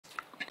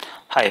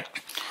Hi.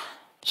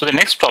 So the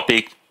next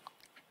topic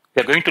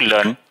we are going to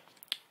learn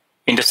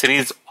in the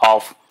series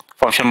of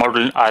function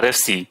model in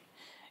RFC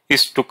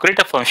is to create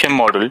a function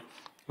model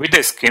with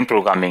the screen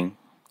programming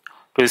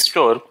to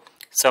store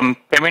some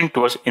payment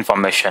towards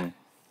information.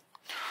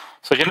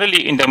 So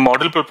generally in the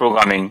model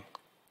programming,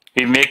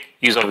 we make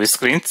use of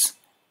screens.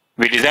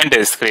 We design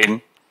the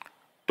screen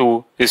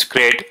to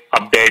create,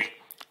 update,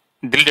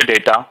 delete the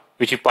data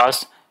which we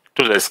pass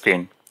to the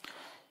screen.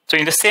 So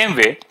in the same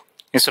way,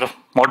 instead of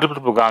model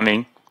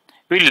programming,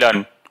 we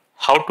learn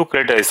how to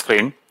create a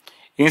screen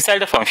inside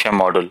the function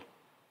model.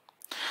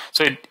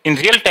 So in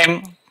real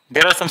time,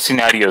 there are some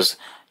scenarios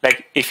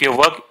like if you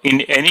work in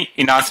any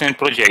enhancement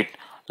project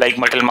like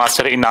Metal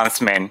Master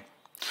enhancement.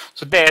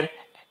 So there,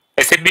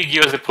 SAP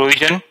gives us a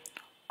provision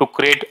to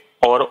create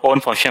our own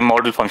function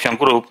model function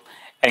group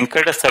and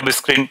create a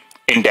subscreen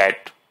in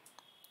that.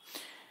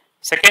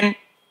 Second,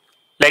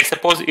 like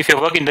suppose if you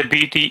work in the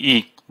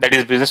BTE, that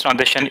is business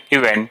transaction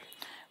event,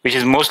 which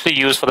is mostly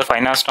used for the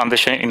finance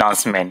transaction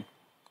enhancement.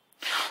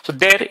 So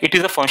there it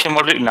is a function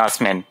model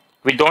enhancement.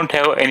 We don't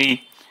have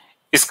any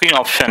screen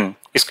option,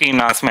 screen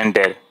enhancement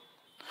there.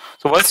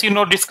 So once you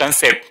know this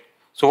concept,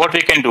 so what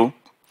we can do,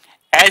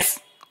 as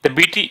the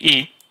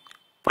BTE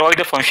provide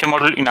a function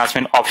model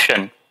enhancement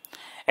option,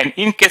 and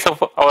in case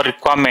of our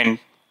requirement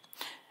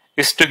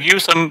is to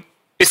give some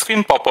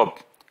screen pop-up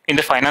in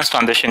the finance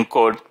transaction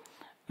code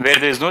where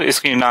there is no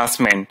screen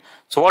enhancement.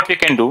 So what we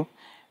can do,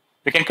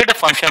 we can create a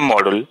function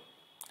model,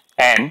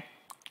 and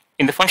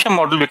in the function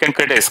model we can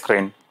create a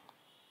screen.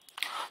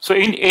 So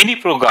in any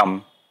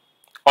program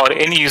or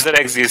any user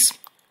exists,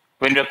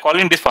 when we are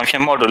calling this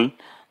function model,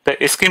 the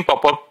screen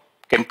pop-up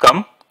can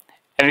come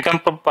and we can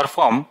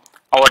perform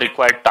our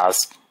required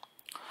task.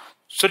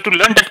 So to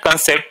learn that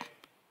concept,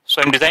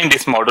 so I'm designing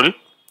this model,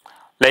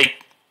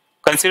 like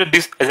consider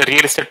this as a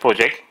real estate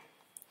project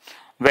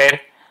where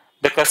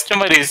the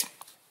customer is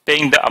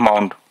paying the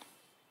amount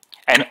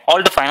and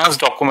all the finance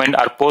documents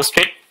are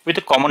posted with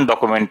a common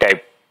document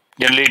type,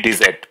 generally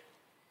DZ.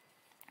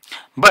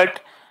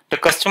 But the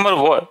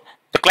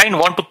client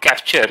want to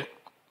capture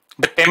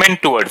the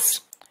payment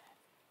towards,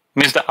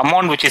 means the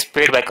amount which is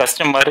paid by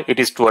customer, it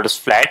is towards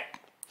flat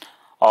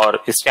or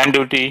stamp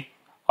duty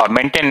or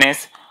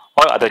maintenance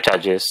or other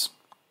charges.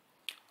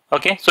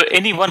 Okay, so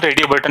any one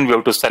radio button we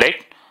have to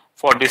select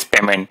for this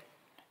payment.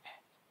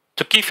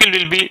 So key field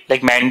will be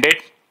like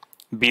mandate,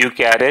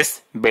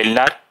 BUKRS,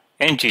 BELNAR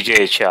and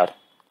GJHR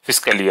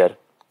fiscal year.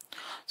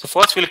 So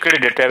first we'll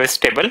create a database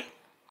table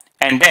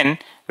and then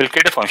we'll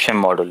create a function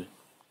model.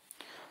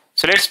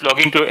 So let's log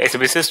into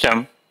SAP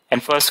system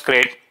and first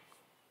create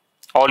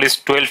all these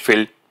 12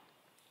 field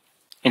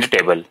in the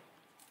table.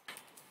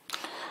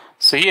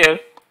 So here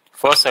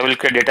first I will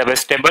create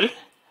database table.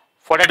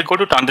 For that go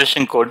to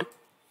transaction code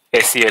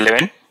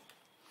SC11.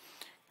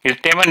 Here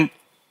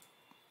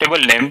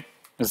table name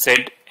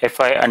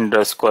ZFI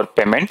underscore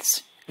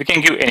payments. We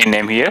can give any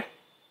name here.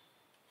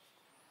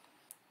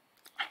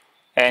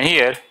 And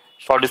here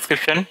for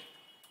description,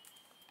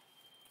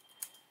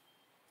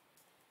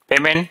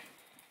 payment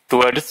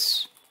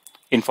towards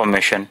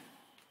information.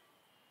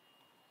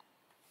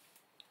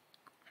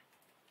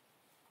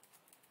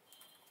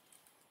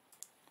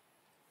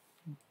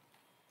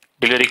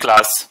 Delivery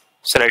class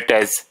select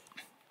as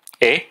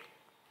A.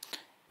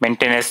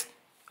 Maintenance,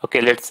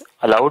 okay, let's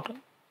allowed.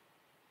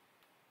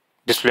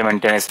 Display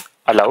maintenance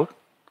allowed.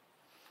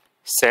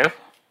 Save.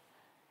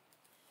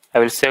 I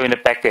will save in the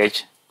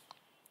package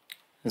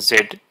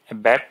SAP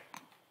ABAP.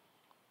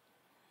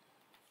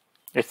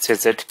 Let's say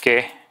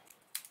ZK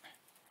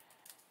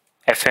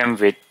FM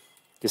with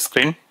the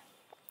screen.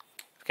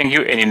 You can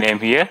give any name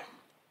here.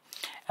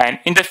 And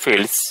in the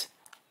fields,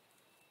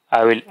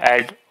 I will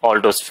add all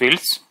those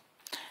fields.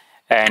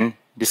 And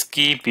this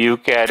key,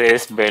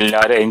 BUKRS,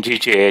 BELNAR,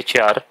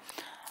 NGJHR,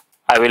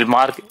 I will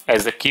mark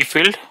as the key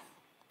field.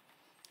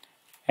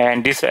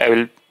 And this I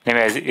will name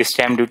as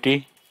stamp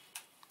duty,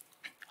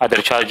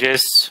 other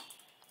charges,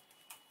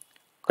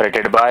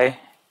 created by,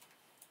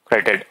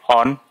 created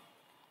on.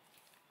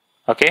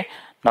 Okay,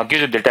 now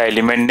give the data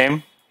element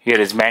name. Here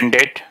is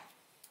mandate,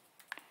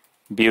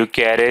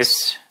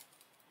 BUKRS,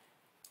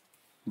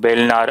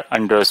 BELNAR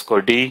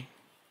underscore D,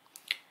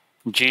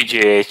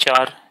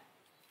 GJHR,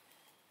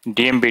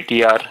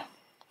 DMBTR,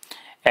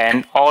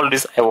 and all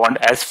this I want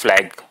as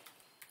flag.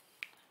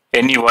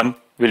 Any one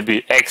will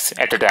be X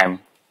at a time.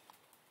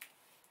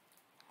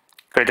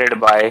 Created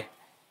by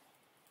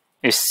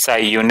is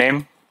SI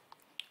uname,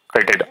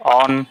 created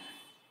on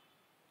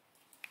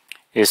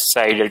is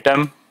SI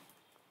datum,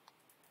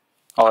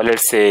 or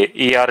let's say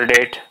ER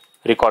date,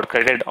 record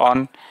created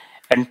on,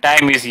 and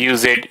time is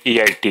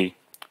UZEIT.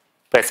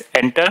 Press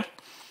enter.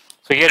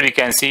 So here we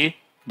can see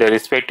the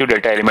respective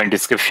data element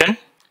description.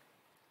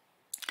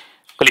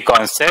 Click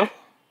on save.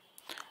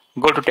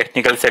 Go to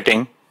technical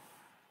setting,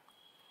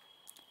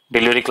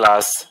 delivery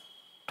class,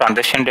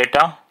 transaction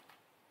data.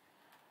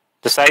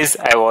 The size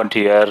I want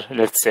here,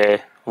 let's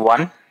say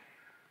 1.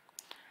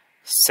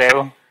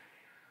 Save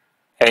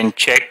and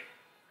check.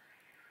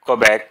 Go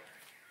back.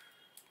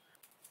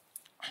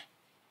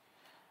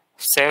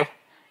 Save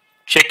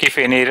check if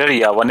any error.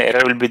 Yeah, one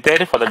error will be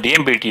there for the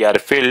DMBTR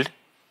field.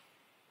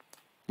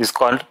 This is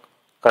called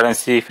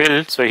currency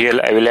field. So here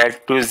I will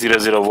add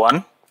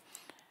 2001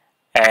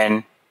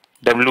 and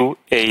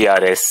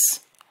WAERS.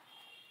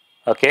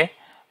 Okay.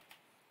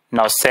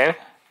 Now save.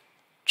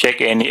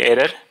 Check any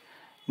error.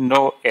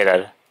 No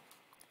error.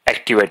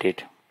 Activate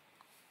it.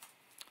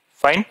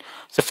 Fine.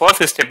 So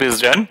first step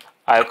is done.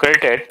 I have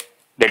created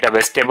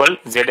database table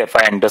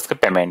ZFI underscore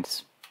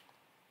payments.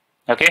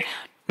 Okay.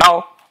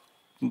 Now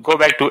go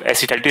back to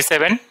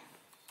SE37.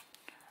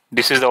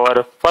 This is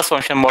our first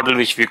function model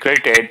which we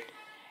created,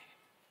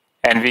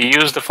 and we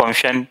use the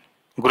function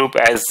group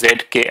as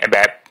ZK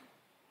ABAP.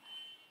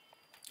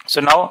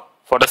 So now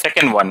for the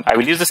second one, I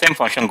will use the same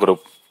function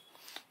group.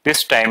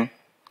 This time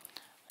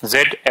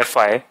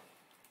ZFI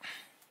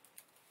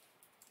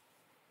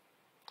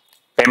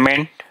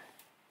payment.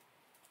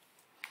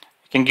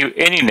 You can give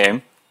any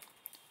name.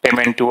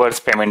 Payment towards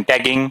payment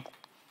tagging.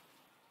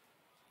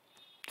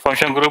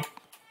 Function group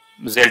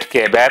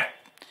ZK ABAP.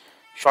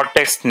 Short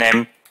text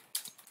name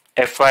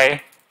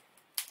FI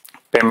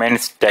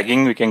payments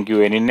tagging. We can give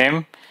any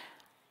name.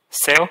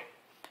 Save.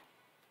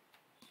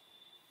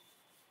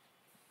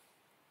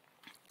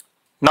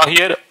 Now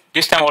here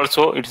this time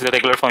also it is a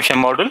regular function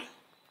model.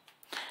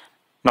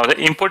 Now the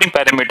importing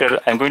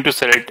parameter I am going to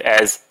select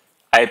as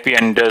IP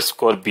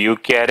underscore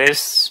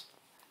BUKRS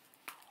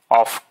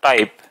of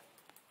type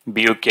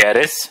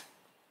BUKRS.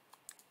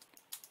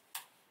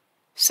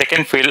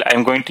 Second field I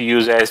am going to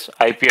use as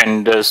IP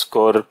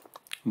underscore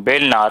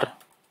Belnar,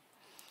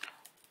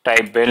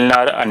 type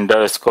Belnar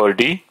underscore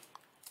D.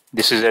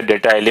 This is a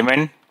data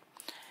element.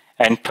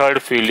 And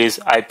third field is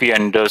IP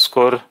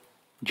underscore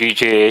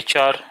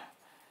GJHR,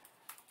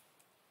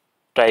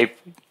 type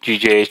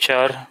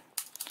GJHR.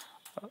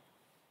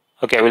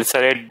 Okay, I will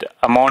select the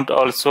amount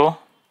also,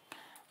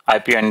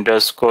 IP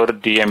underscore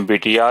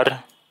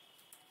DMBTR,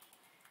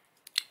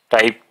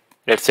 type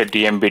let's say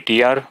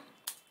DMBTR.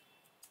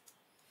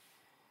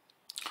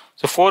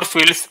 So 4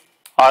 fields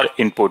are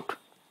input.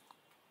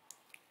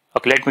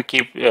 Okay, let me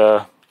keep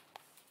the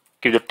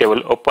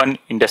table open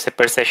in the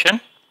separate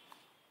session.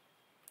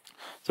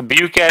 So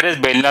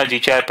BUKRS Belnar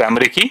GCR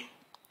primary key,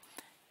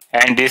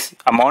 and this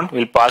amount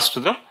will pass to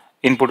the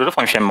input to the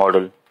function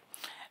model,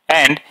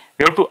 and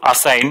we have to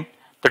assign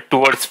the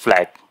towards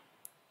flag.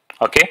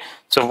 Okay,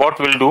 so what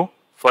we'll do,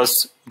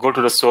 first go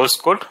to the source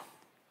code.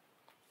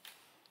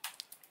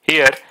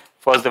 Here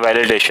first the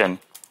validation,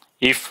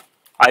 if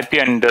IP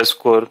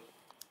underscore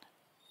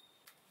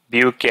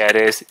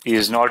BUKRS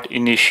is not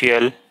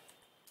initial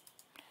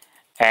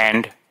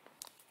and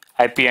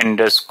IP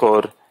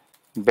underscore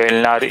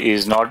Belnar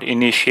is not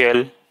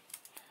initial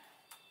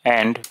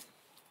and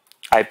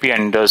IP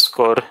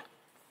underscore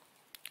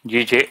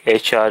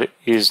GJHR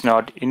is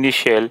not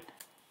initial,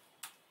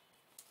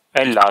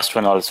 and last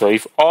one also,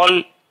 if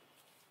all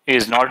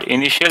is not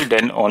initial,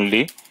 then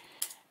only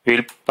we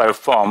will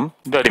perform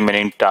the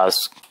remaining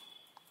task.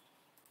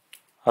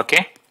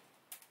 Okay,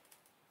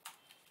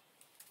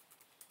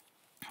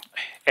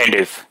 and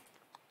if.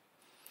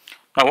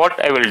 Now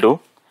what I will do,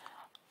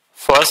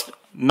 first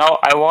now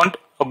I want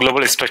a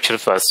global structure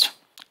first.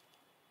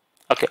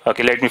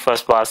 Okay, let me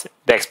first pass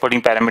the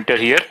exporting parameter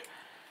here.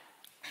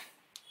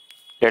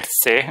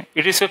 Let's say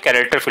it is a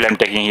character field I am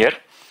taking here,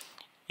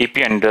 EP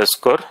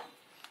underscore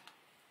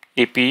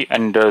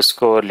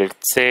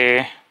let's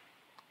say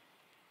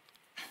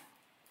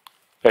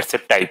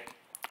type.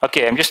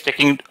 Okay, I'm just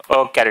taking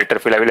a character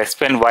field. I will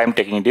explain why I'm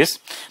taking this.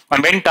 My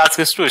main task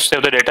is to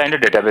save the data in the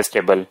database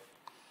table.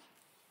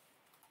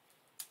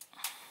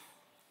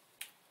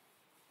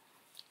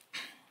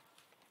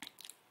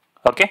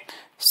 Okay,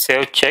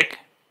 save, check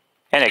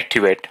and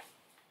activate.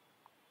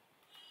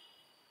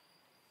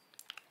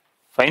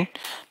 Fine.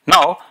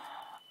 Now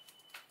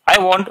I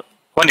want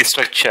one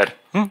structure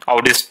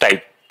of this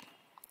type.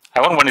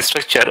 I want one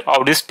structure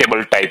of this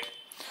table type.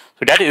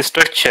 So that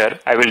structure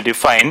I will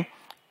define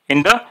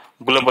in the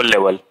global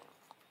level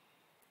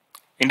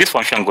in this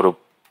function group.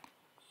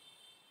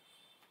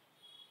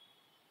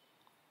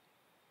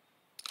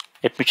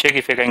 Let me check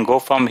if I can go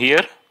from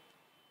here.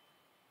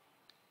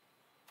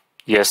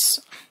 Yes.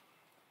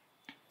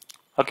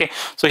 Okay,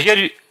 so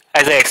here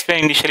as I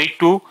explained initially,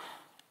 2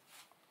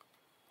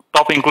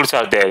 top includes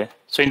are there.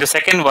 So in the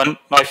second one,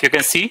 now if you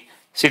can see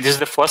this is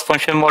the first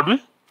function model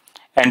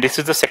and this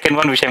is the second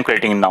one which I am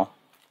creating now.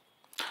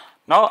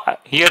 Now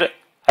here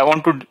I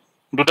want to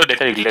do the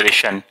data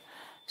declaration.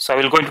 So I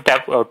will go into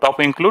tab top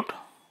include,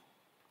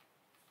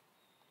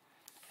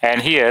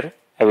 and here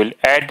I will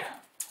add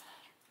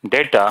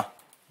data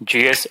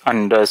GS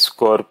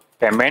underscore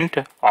payment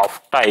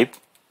of type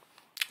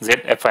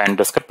ZFI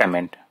underscore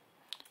payment.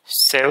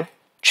 Save,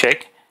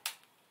 check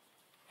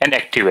and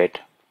activate.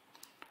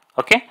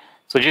 Okay,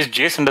 so this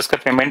JS underscore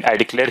payment I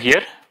declare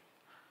here.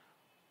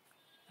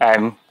 I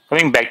am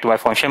coming back to my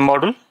function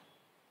model.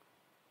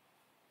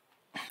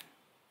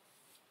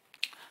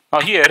 Now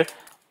here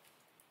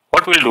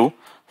what we'll do,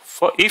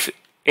 for if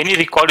any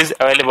record is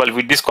available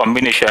with this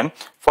combination,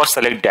 first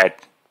select that.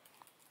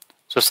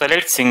 So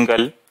select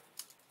single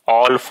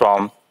all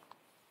from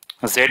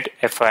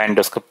ZFI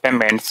underscore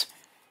payments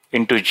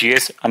into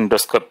GS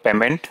underscore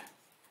payment,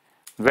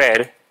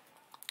 where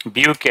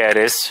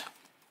BUKRS,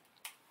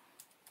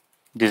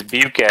 this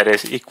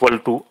BUKRS equal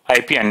to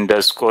IP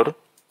underscore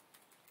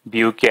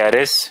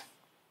BUKRS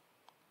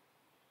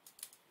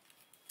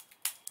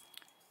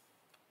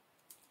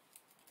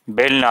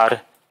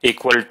Belnar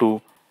equal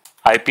to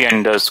IP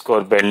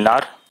underscore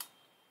Belnar,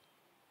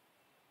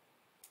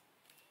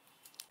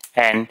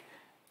 and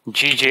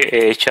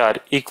GJAHR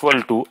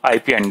equal to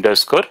IP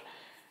underscore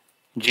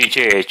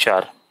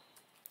GJHR.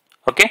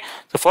 Okay,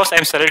 so first I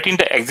am selecting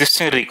the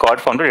existing record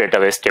from the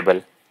database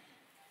table.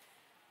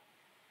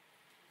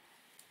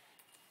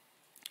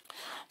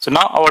 So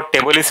now our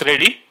table is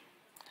ready,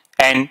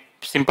 and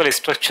simple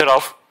structure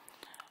of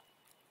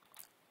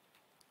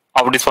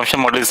this function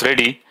model is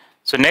ready.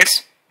 So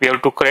next we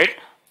have to create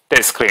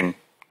the screen.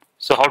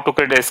 So how to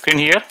create the screen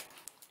here?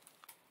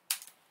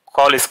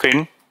 Call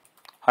screen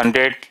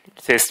 100,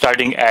 say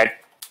starting at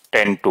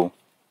 10:2.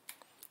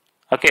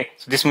 Okay,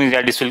 so this means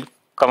that this will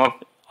come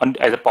up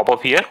as a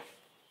pop-up here.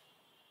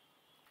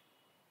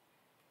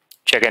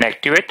 Check and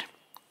activate.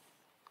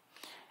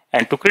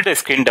 And to create a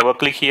screen, double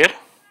click here.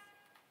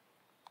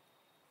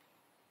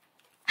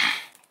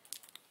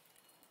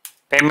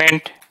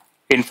 Payment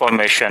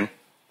information.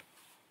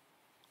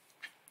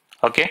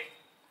 Okay.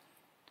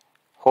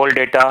 Hold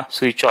data,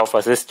 switch off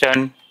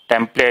assistant,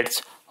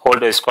 templates,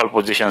 hold the scroll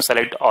position,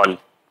 select all.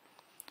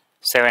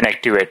 Save and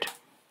activate.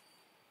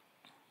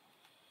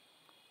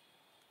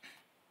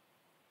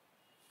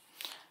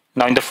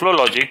 Now in the flow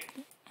logic,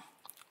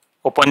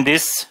 open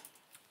this.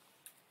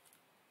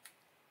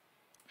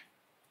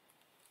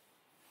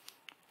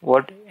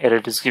 What error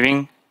it is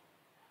giving?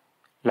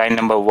 Line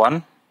number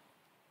 1.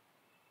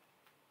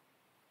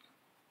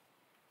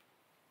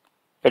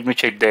 Let me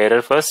check the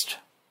error first.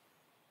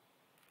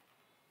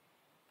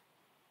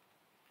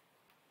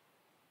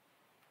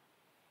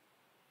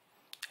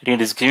 It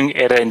is giving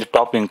error in the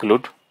top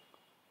include.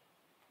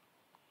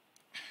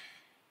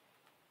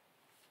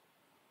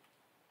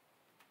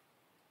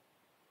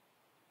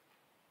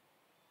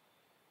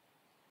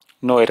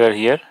 No error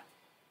here.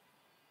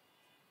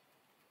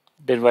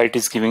 Then why it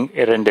is giving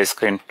error in the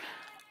screen?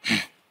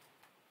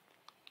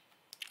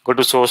 Go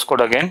to source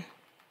code again.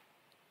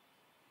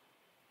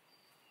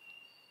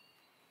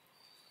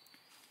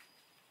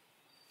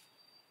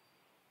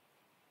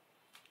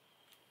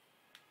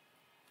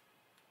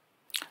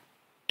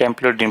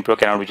 Template info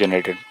cannot be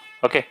generated.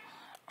 Okay.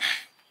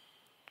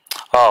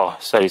 Oh,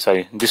 sorry.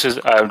 This is,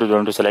 I have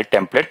to select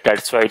template.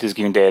 That's why it is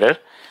giving the error.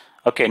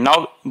 Okay,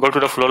 now go to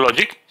the flow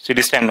logic. See,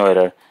 this time no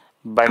error.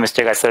 By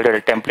mistake I selected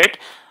a template.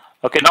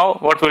 Okay, now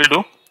what we'll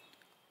do?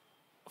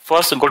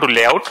 First go to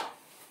layout.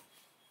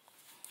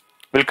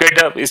 We'll create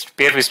the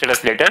pair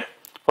status later.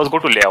 First go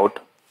to layout.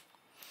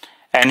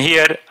 And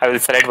here I will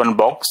select one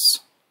box.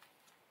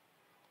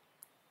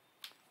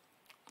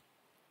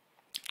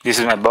 This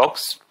is my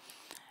box.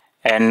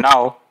 And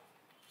now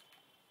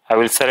I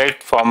will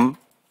select from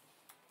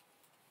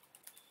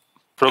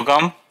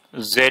program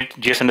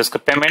GS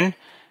underscore payment,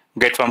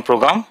 get from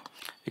program.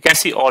 You can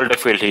see all the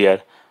field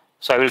here.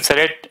 So I will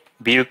select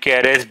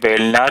BUKRS,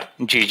 Belnar,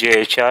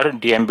 GJHR,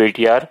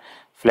 DMBTR,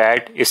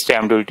 flat,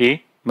 stamp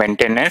duty,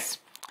 maintenance,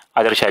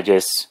 other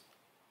charges.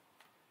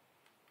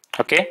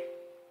 Okay.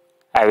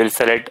 I will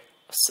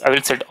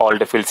set all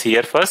the fields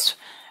here first,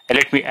 and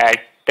let me add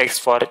text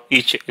for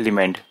each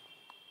element.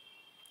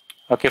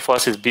 Okay,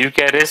 first is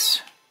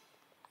BUKRS,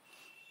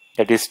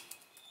 that is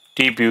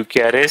T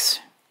BUKRS,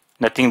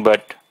 nothing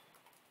but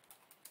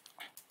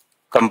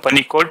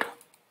company code.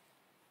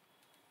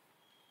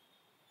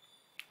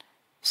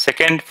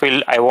 Second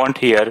field I want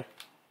here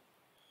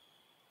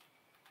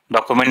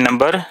document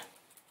number,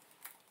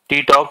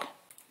 TDoc,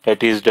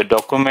 that is the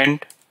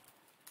document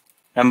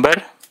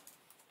number.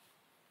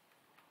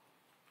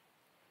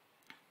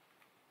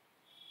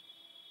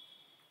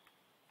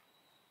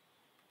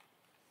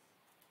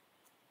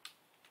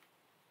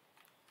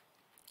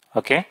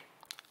 Okay,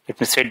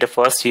 let me set the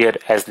first here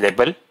as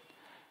label,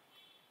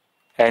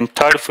 and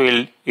third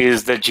field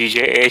is the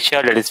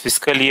GJHR, that is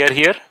fiscal year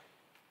here,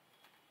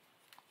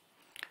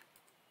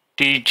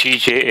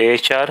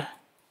 TGJHR,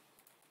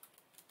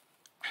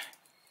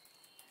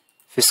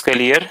 fiscal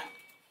year.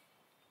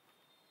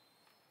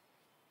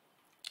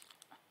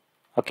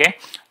 Okay,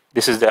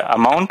 this is the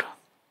amount,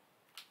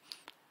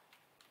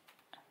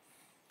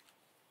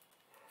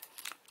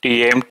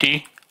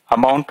 TMT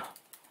amount.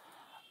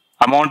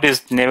 Amount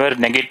is never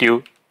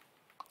negative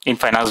in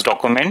finance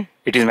document.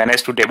 It is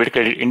managed to debit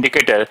credit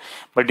indicator,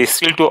 but is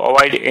still to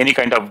avoid any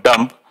kind of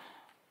dump.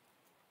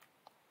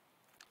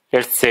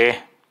 Let's say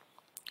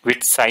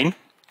with sign.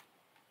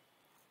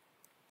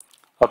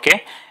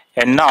 Okay,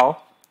 and now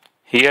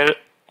here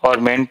our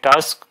main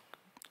task.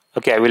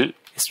 Okay, I will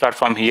start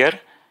from here.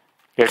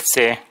 Let's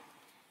say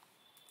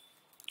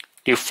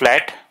T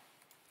flat.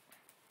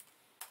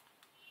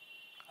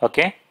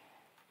 Okay,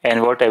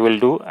 and what I will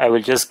do, I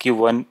will just give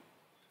one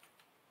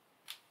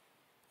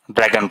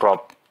drag and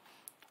drop.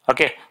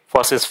 Okay,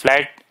 first is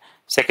flat,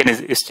 second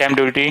is stamp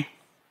duty,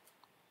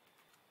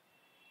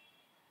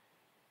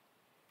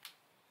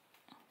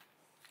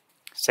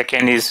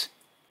 Second is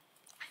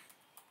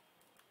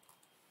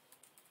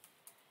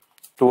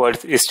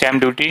towards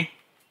stamp duty.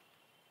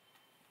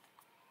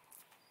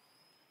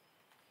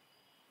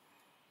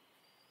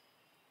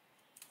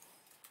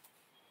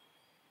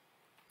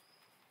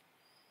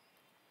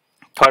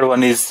 Third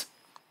one is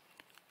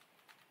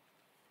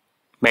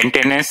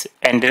maintenance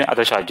and then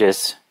other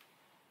charges.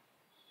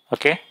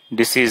 Okay,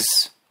 this is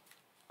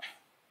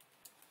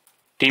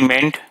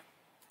T-ment,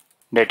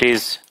 that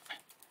is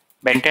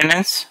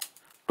maintenance,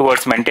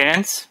 towards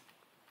maintenance.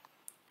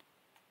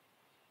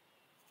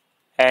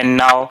 And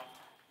now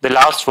the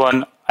last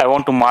one I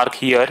want to mark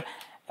here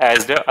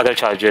as the other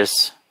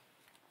charges,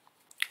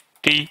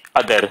 T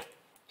other.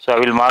 So I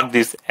will mark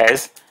this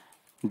as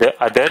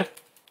the other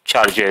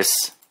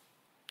charges.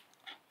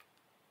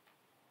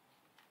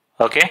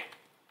 Okay,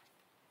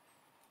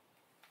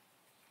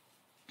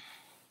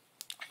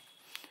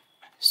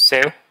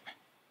 save,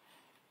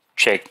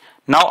 check.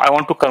 Now I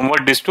want to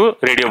convert this to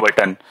radio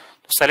button.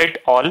 Select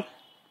all,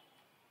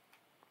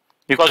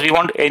 because we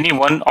want any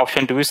one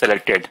option to be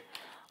selected.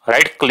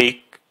 Right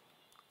click,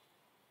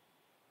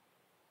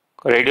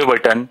 radio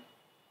button.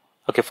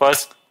 Okay,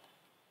 first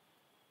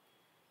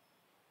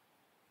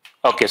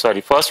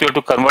we have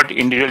to convert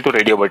individual to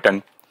radio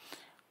button.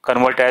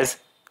 Convert as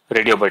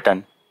radio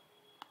button.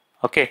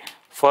 Okay,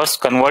 first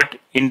convert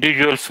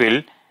individual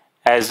field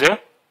as a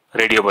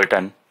radio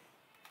button.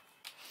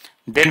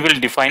 Then we'll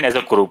define as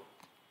a group.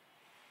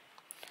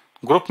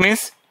 Group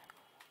means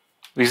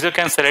user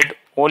can select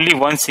only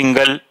one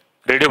single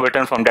radio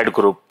button from that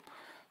group.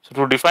 So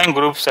to define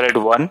group, select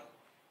 1,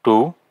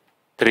 2,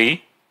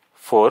 3,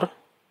 4.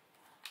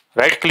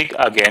 Right click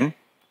again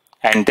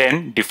and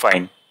then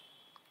define.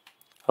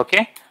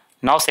 Okay.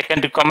 Now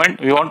second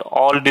requirement, we want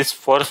all this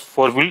four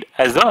field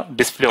as a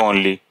display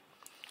only.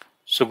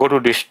 So go to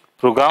this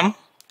program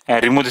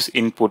and remove this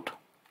input.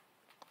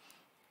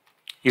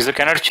 User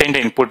cannot change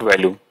the input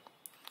value.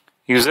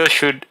 User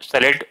should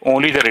select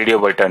only the radio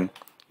button.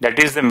 That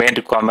is the main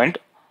requirement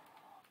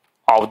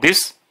of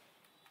this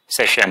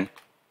session,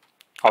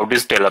 of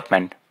this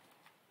development.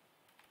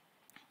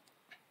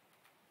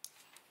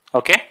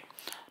 Okay.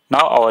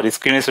 Now our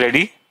screen is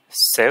ready.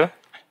 Save,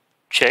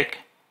 check,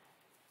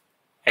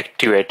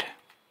 activate.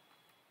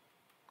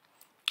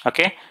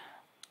 Okay.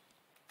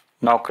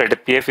 Now create a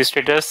PF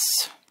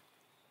status.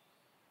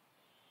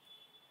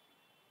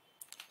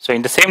 So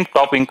in the same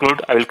top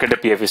include, I will create a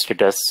PF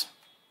status.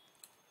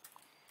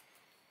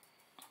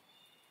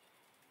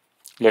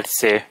 Let's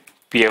say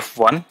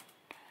PF1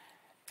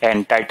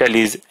 and title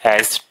is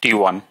as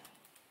T1.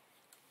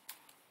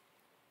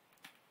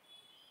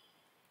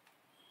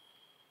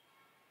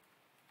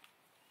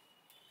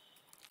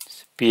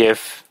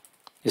 PF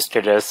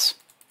status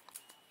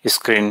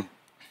screen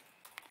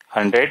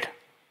 100.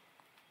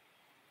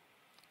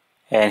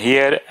 And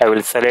here I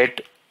will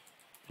select,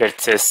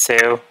 let's say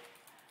save,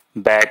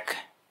 back,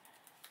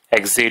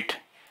 exit,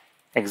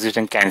 exit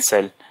and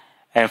cancel.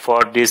 And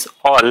for this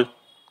all,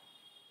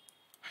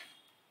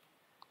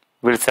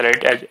 we'll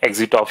select as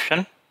exit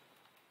option.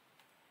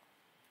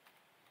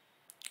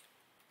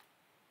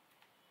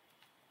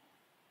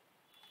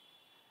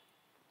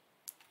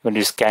 When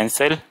this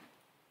cancel,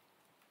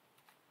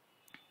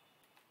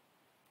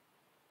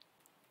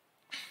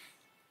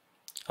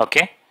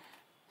 okay,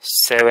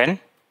 7.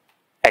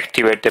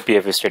 Activate the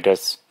PF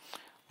status.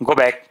 Go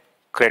back,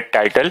 create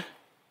title.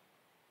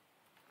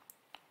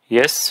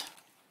 Yes.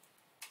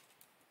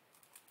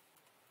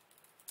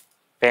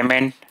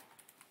 Payment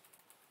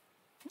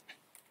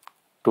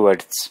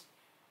towards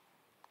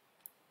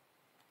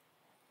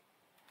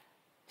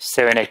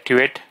 7.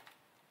 Activate.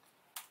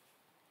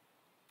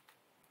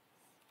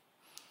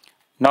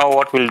 Now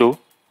what we'll do,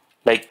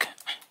 like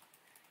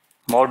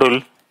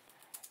module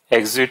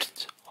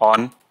exits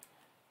on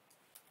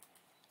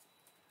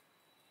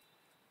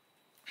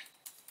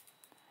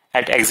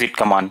at exit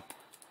command.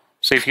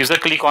 So if user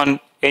click on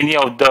any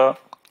of the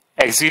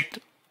exit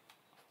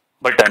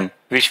button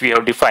which we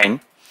have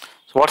defined,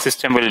 so what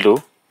system will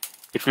do,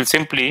 it will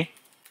simply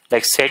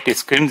like set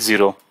screen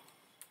 0.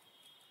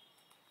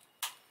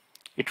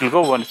 It will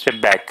go one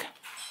step back.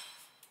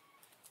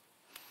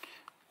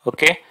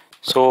 Okay,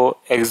 so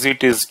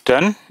exit is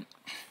done.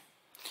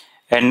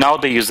 And now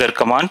the user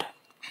command.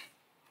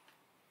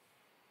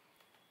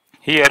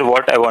 Here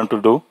what I want to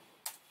do,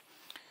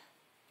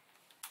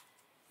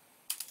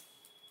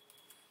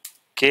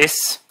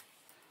 case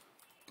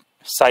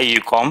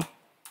sci-ucom,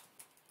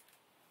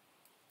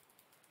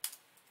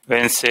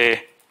 when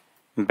say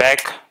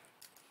back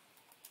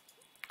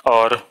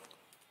or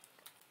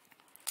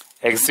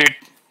exit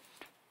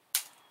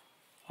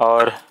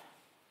or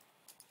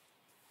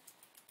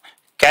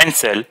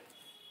cancel.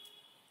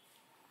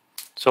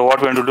 So what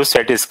we want to do,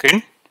 set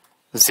screen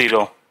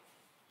 0.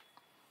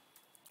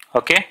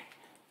 Okay,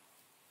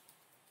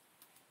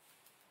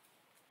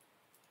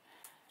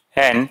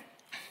 and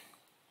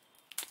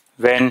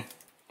when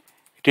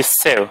it is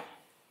saved,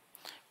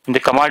 when the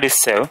command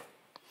is saved,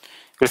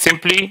 we'll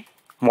simply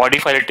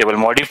modify the table,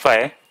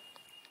 modify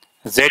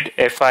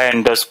ZFI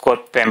underscore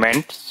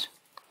payments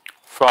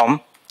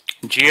from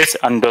GS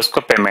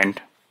underscore payment,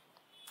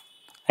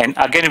 and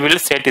again we'll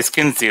set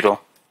screen 0.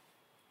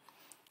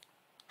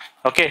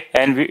 Okay,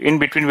 and in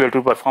between we have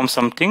to perform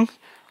something.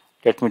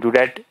 Let me do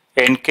that.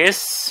 In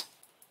case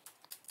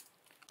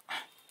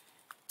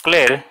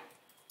clear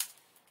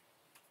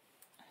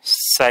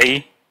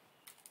psi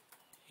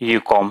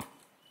ucom.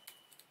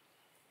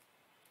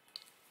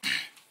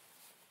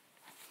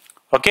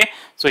 Okay,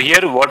 so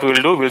here what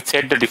we'll do, we'll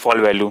set the default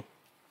value.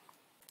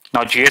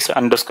 Now GS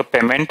underscore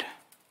payment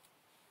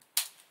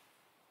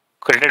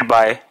created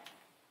by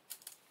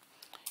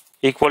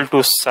equal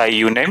to psi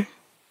uname,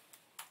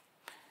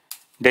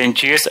 then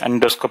GS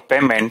underscore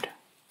payment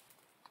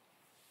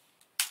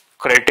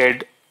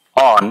created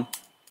on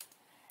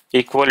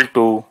equal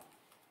to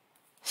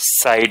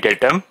psi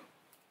datum.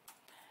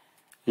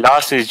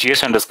 Last is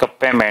GS underscore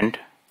payment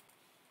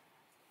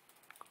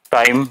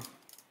time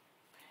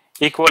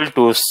equal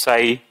to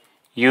psi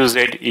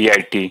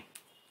uzeit.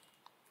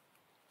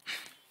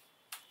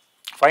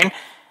 Fine.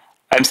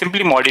 I am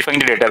simply modifying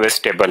the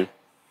database table.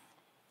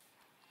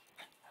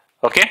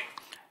 Okay.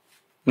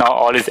 Now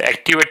all is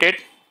activated.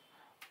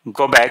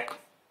 Go back.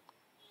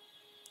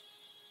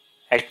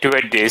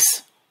 Activate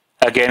this.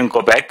 Again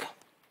go back.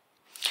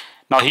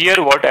 Now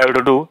here what I have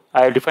to do,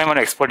 I have defined one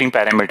exporting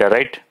parameter,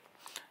 right?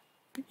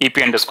 EP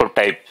underscore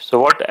type. So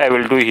what I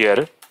will do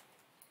here,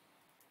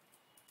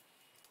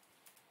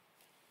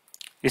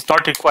 it's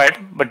not required,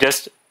 but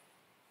just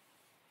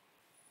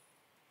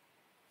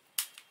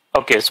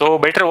okay. So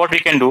better what we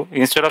can do,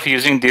 instead of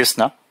using this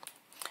now,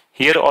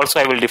 here also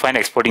I will define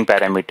exporting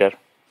parameter.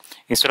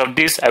 Instead of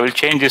this, I will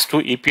change this to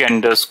EP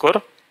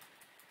underscore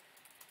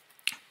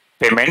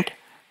payment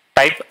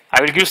type. I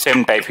will give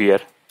same type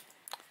here.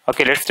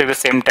 Okay, let's take the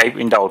same type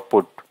in the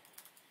output.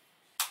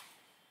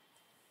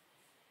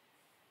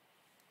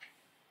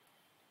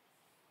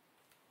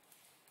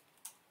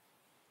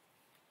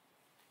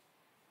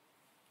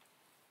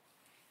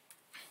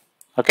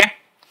 Okay,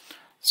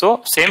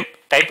 so same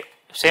type,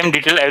 same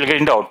detail I will get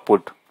in the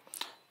output.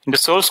 In the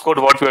source code,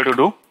 what we have to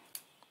do,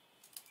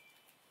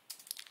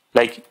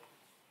 like,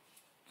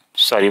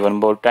 sorry, one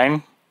more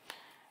time,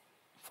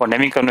 for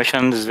naming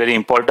convention this is very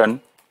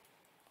important.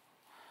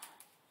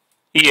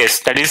 Yes,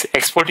 that is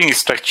exporting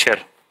structure.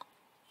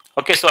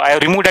 Okay, so I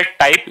have removed that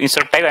type.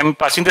 Instead of type, I am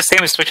passing the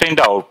same structure in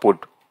the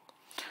output.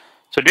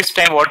 So this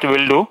time what we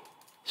will do,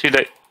 see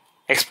the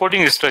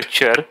exporting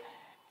structure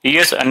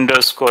ES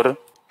underscore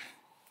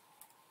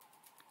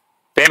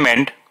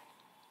payment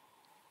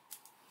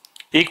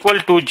equal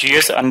to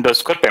GS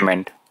underscore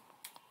payment.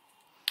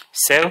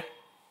 Save,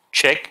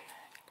 check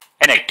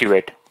and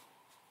activate.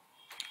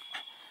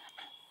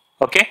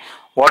 Okay,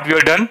 what we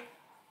have done,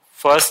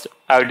 first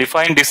I have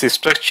defined this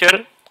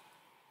structure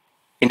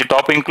in the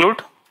top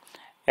include,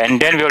 and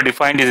then we have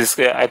defined this,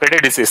 I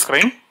created this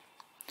screen,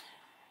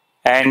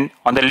 and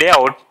on the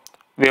layout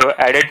we have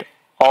added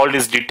all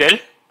this detail,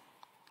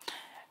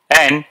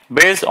 and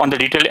based on the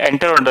detail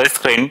entered on the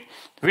screen,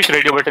 which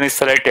radio button is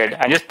selected,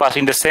 I am just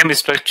passing the same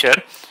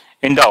structure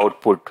in the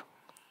output.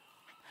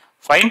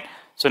 Fine.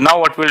 So now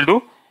what we'll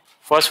do,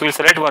 first we'll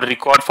select one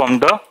record from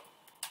the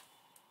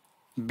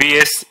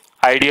BS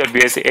ID or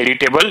BS AD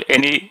table.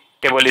 Any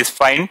table is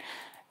fine,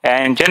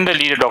 and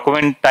generally the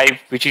document type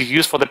which is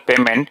used for the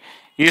payment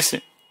is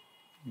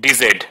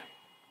DZ.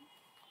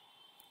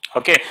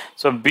 Okay,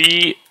 so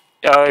BLART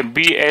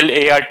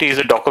is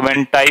a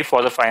document type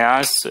for the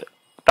finance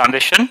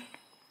transaction.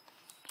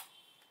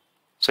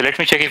 So let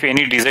me check if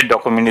any DZ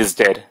document is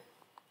there.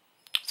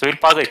 So we'll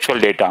pass the actual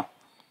data.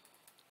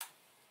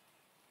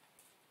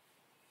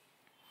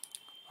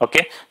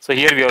 Okay, so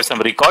here we have some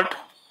record.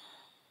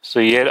 So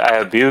here I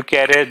have view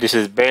carrier, this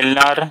is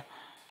Belnar,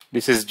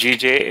 this is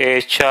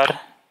GJHR,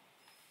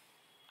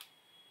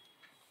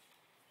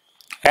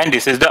 and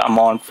this is the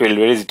amount field.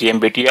 Where is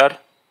DMBTR?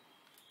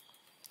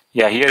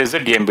 Yeah, here is the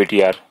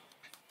DMBTR.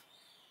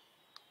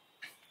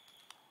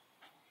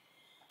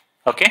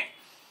 Okay,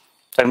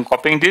 so I'm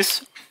copying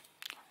this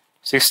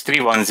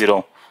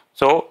 6310.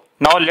 So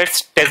now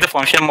let's test the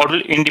function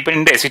model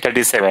independent of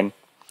SE37.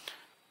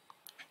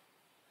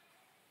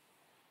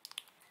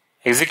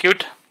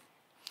 Execute.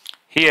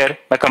 Here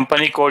my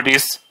company code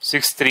is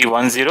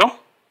 6310.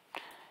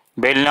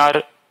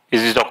 Belnar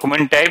is the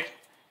document type.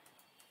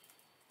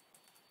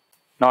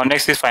 Now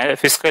next is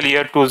fiscal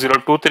year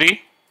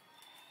 2023,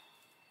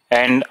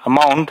 and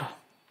amount,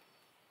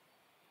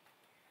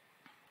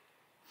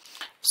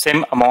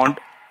 same amount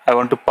I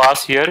want to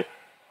pass here.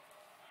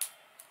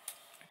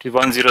 It is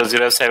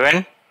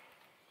 1007.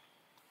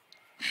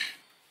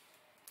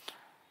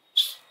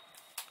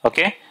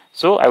 Okay,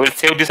 so I will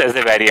save this as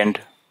a variant.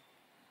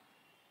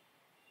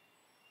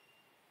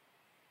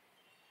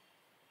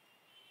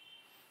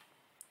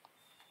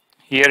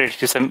 Here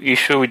it is some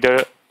issue with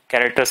the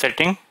character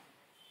setting.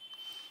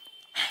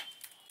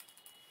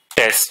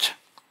 Test.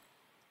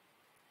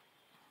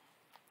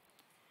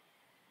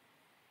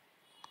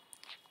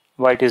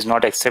 Why it is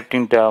not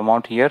accepting the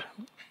amount here?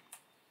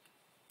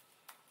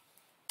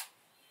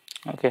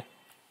 Okay,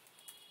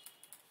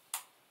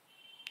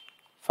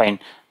 fine.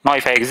 Now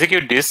if I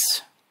execute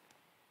this,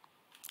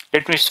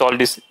 Let me solve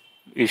this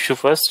issue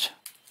first.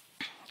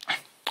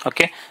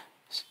 Okay,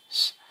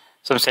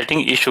 some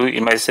setting issue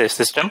in my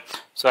system.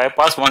 So I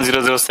pass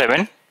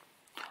 1007.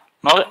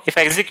 Now if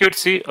I execute,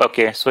 see,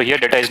 okay, so here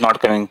data is not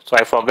coming. So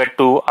I forgot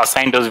to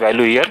assign those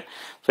value here.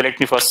 So let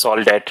me first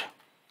solve that.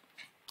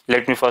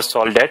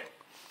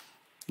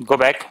 Go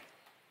back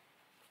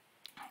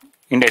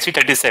in the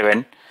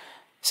SE37.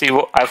 See,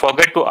 I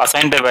forgot to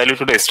assign the value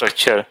to the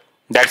structure.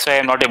 That's why I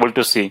am not able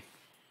to see.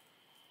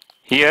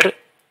 Here,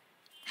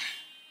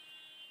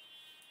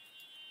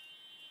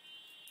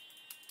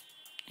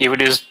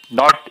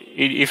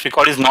 if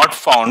record is not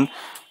found,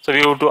 so we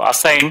have to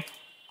assign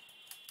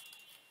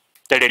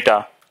the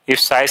data if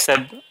size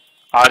sub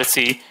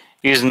RC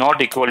is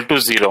not equal to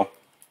 0.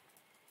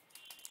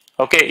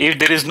 Okay, if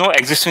there is no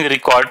existing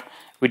record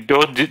with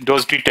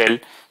those detail,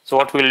 so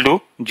what we will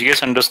do,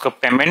 gs underscore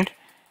payment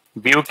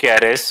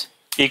bukrs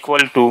equal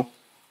to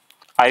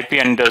ip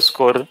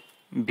underscore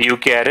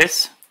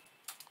bukrs,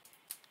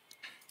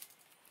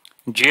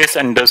 gs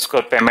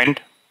underscore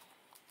payment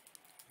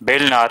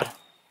belnar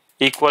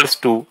equals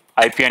to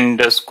ip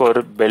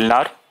underscore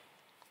belnar,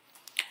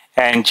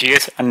 and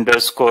gs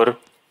underscore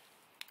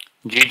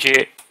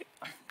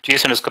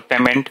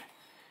payment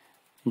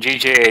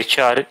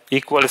gjhr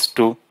equals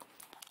to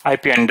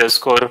ip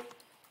underscore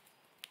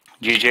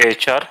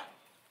gjhr.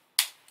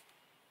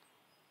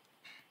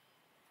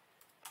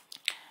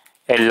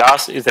 And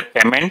last is the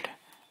payment,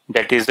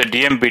 that is the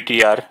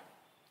dmbtr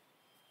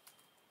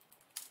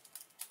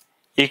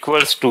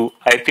equals to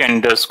ip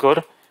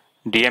underscore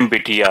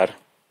dmbtr,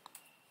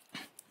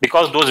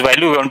 because those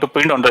value we want to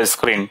print on the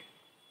screen.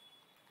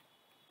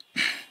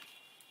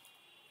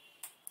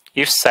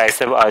 If size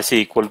of RC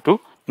equal to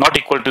not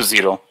equal to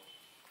 0.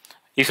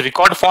 If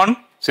record found,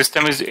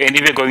 system is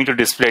anyway going to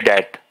display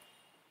that.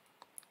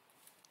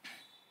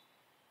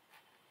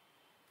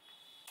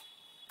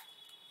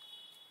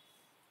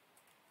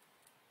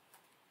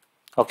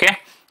 Okay,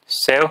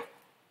 save.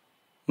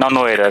 Now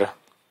no error.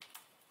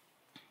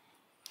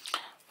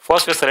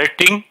 First we are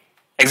selecting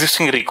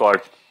existing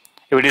record.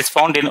 If it is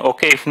found, in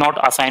okay. If not,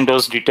 assign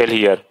those detail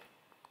here.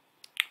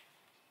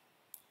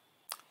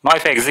 Now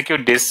if I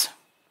execute this,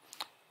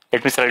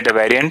 let me select the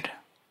variant.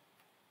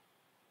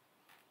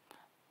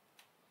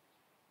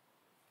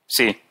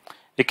 See,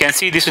 we can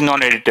see this is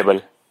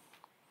non-editable.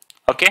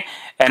 Okay,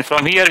 and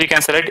from here we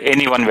can select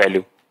any one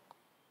value.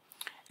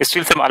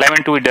 Still some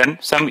alignment to be done,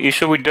 some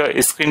issue with the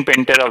screen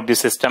painter of the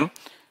system,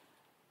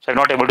 so I'm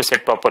not able to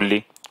set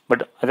properly,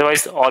 but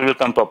otherwise all will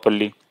come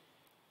properly.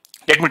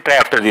 Let me try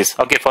after this.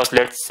 Okay, first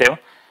let's save.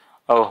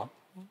 Oh,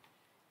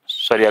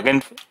 sorry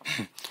again.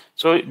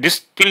 So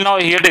this till now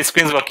here the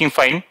screen is working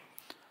fine,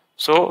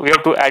 so we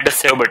have to add a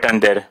save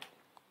button there.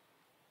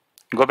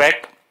 Go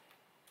back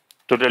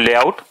to the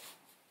layout.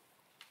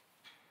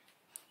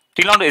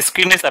 Till now the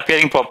screen is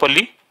appearing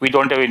properly, we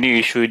don't have any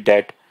issue with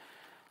that.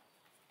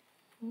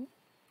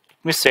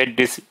 Let me set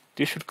this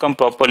should come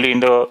properly in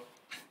the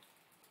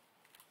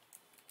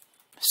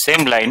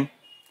same line.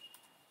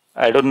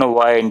 I don't know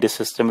why in this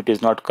system it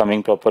is not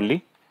coming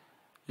properly.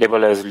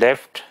 Label as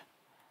left,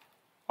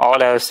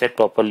 all I have set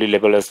properly,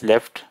 label as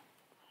left.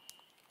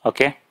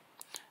 Okay,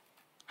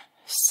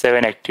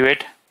 7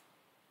 activate.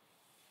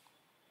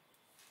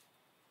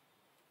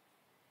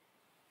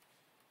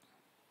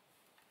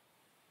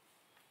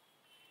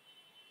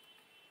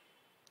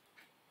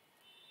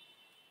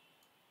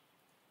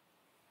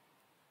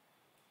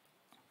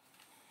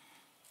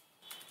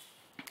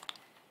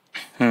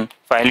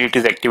 Finally it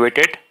is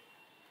activated.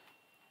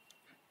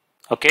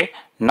 Okay,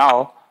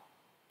 now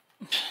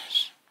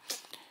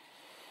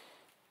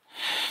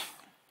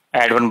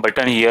add one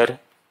button here,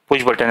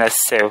 push button as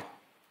save.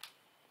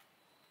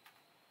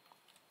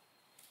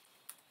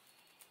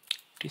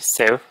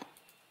 Save,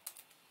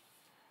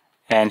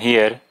 and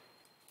here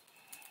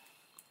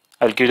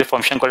I'll give the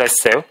function called as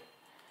save,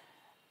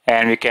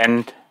 and we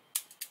can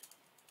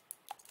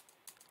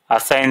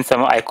assign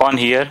some icon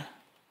here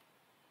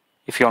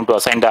if you want to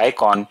assign the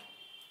icon.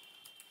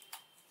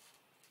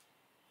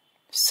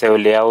 Save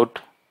layout,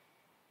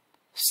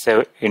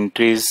 save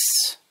entries.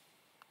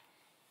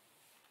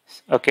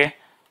 Okay,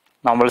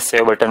 normal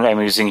save button I'm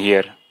using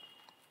here,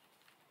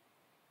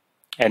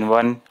 and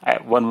one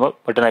more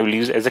button I will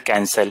use as a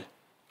cancel.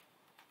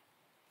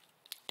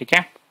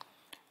 Okay,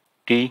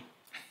 T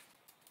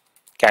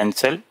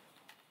cancel.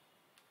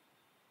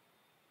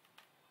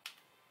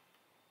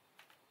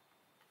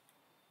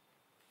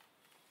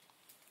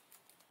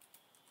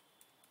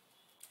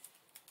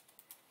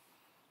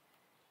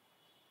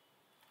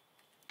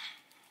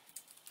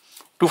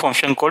 Two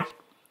function code,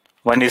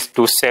 one is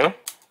to save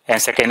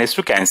and second is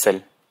to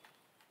cancel.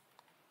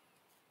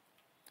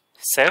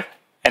 Save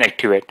and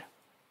activate.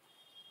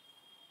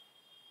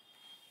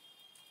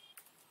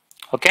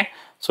 Okay,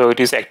 so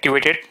it is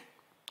activated.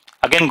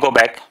 Again go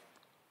back,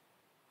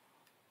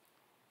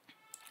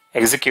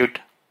 execute,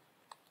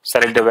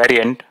 select the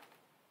variant,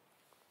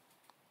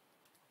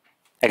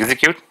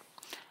 execute.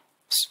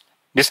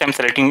 This time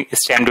selecting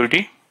stamp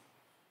duty,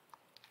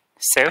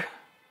 save,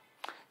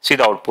 see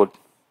the output.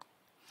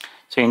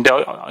 So in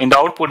the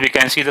output we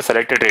can see the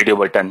selected radio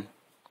button.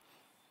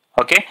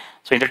 Okay,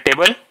 so in the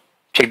table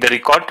check the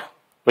record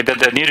whether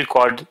the new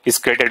record is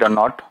created or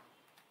not.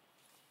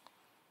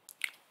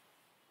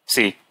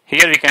 See,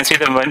 here we can see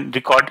the one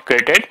record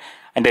created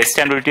and the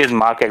extendability is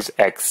marked as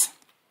X.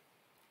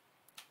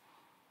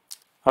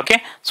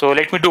 Okay, so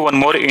let me do one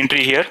more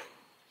entry here,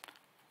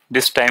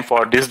 this time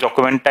for this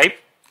document type.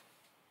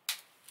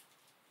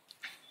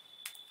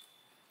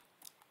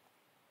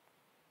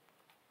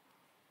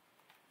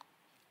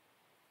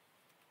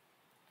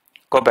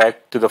 Go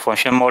back to the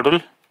function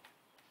module.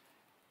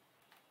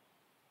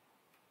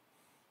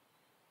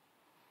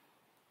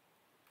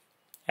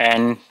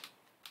 And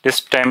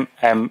this time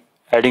I am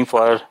adding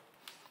for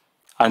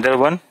another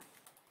one.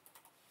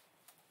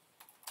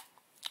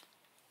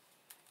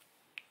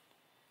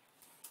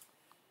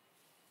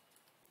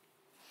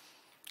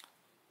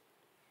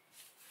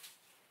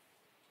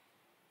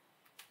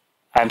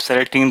 I am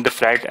selecting the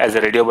flat as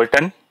a radio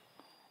button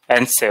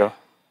and save.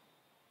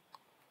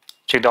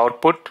 Check the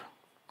output.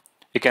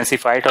 You can see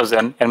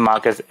 5000 and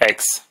mark as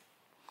X.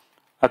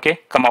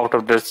 Okay, come out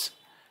of this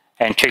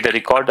and check the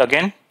record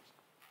again.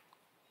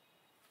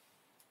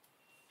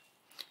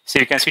 See,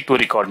 you can see 2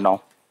 record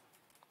now.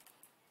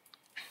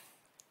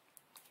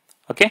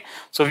 Okay,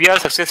 so we are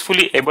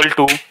successfully able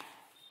to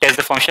test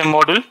the function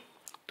module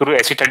through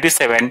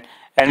SE37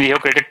 and we have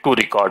created 2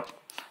 record.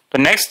 The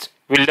next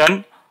we'll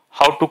learn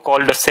how to call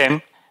the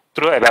same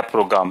through ABAP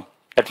program.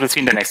 That we'll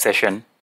see in the next session.